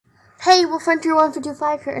Hey,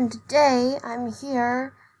 Wolfhunter1525 here, and today I'm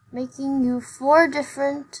here making you 4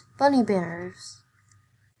 different bunny banners.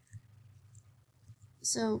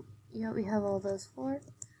 So, we have all those 4.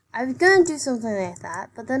 I was gonna do something like that,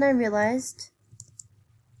 but then I realized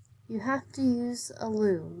you have to use a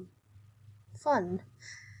loom. Fun.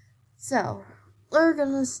 So, we're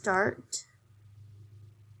gonna start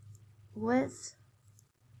with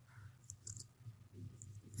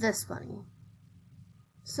this bunny.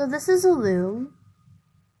 So this is a loom.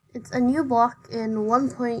 It's a new block in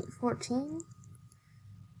 1.14.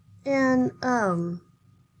 And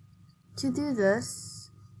to do this,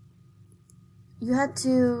 you had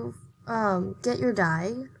to get your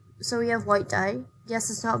dye. So we have white dye. Yes,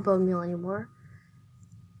 it's not bone meal anymore.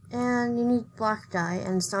 And you need black dye,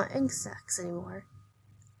 and it's not ink sacs anymore.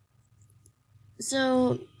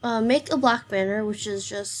 So make a black banner, which is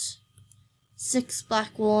just 6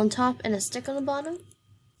 black wool on top and a stick on the bottom.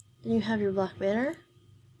 Then you have your black banner.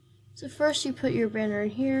 So first you put your banner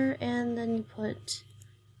in here, and then you put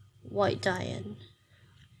white dye in.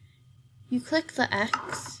 You click the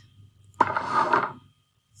X,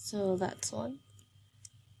 so that's one.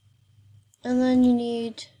 And then you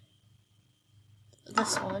need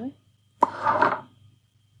this one.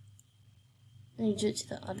 Then you do it to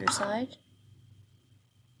the other side.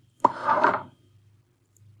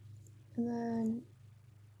 And then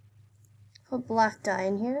put black dye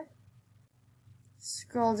in here.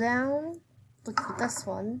 Scroll down, look for this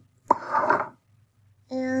one,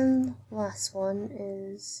 and last one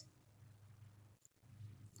is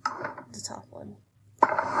the top one.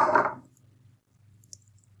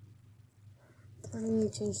 Let me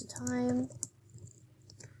change the time.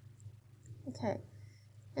 Okay,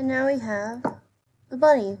 and now we have the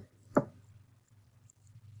bunny.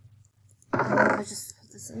 I'll just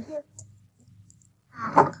put this in here.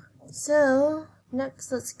 So,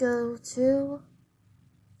 next let's go to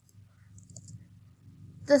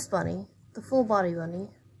this bunny, the full body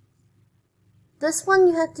bunny. This one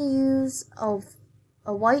you have to use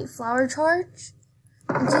a white flower charge.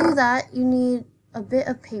 And to do that, you need a bit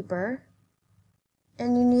of paper,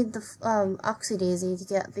 and you need the oxy daisy to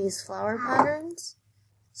get these flower patterns.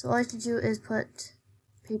 So all you have to do is put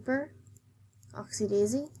paper, oxy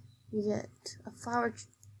daisy, you get a flower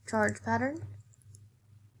charge pattern.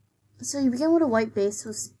 So you begin with a white base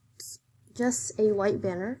with just a white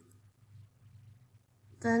banner.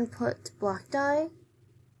 Then put black dye,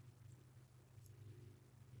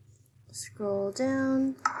 scroll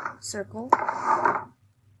down, circle,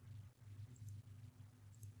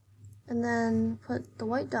 and then put the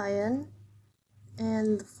white dye in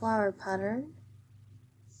and the flower pattern.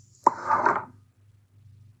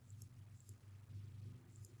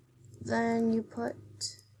 Then you put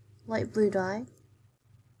light blue dye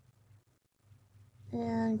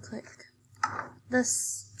and click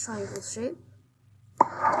this triangle shape.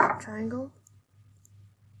 Triangle,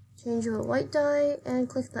 change it with white dye and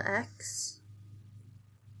click the X.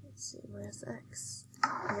 Let's see, where's the X?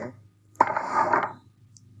 Here.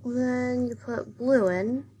 Then you put blue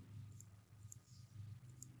in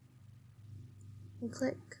and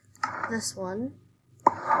click this one.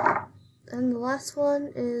 And the last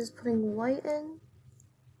one is putting white in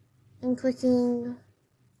and clicking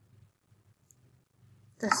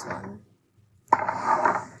this one.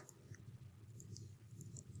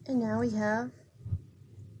 And now we have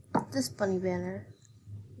this bunny banner,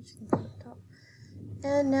 which you can put on top.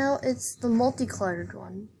 And now it's the multicolored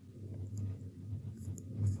one.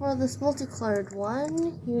 For this multicolored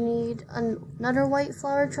one, you need another white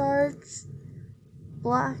flower charge,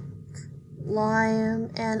 black,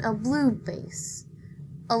 lime, and a blue base,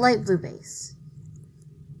 a light blue base.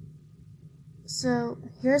 So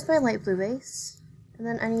here's my light blue base, and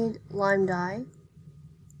then I need lime dye.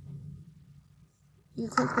 You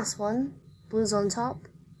click this one, blue's on top,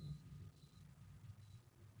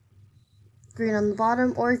 green on the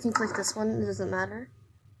bottom, or you can click this one, it doesn't matter.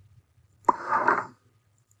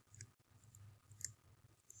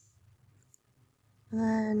 And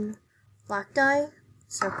then black dye,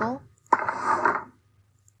 circle,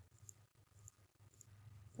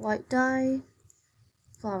 white dye,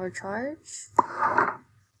 flower charge,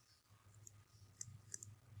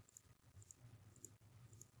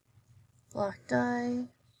 black dye,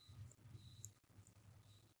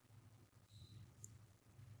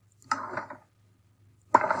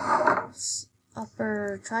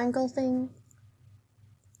 upper triangle thing,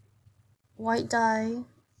 white dye,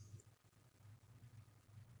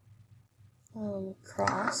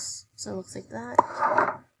 cross, so it looks like that,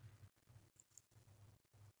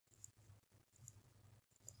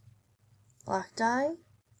 black dye,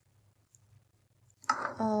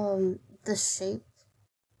 this shape.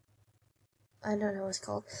 I don't know what it's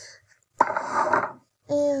called.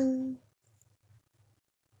 And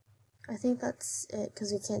I think that's it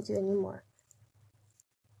because we can't do any more.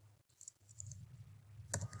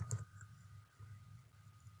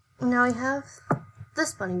 Now we have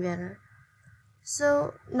this bunny banner.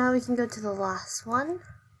 So now we can go to the last one.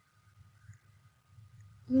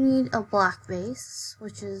 You need a black base,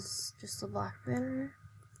 which is just a black banner.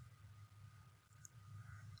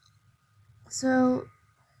 So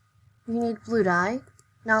you need blue dye,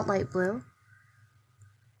 not light blue.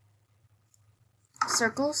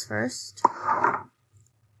 Circles first,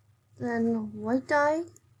 then white dye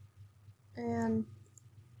and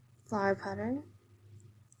flower pattern.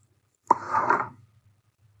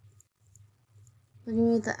 Then you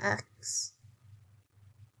need the X.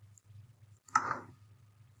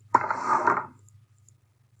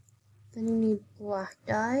 Then you need black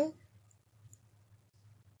dye.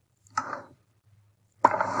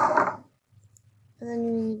 And then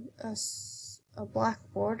you need a black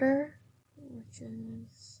border, which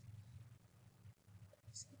is,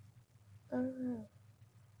 I don't know.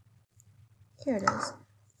 Here it is.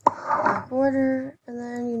 Black border, and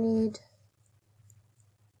then you need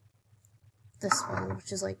this one,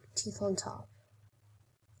 which is like teeth on top.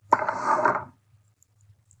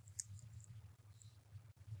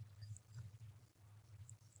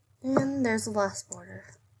 And there's the last border.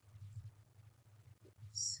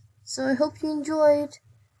 So I hope you enjoyed.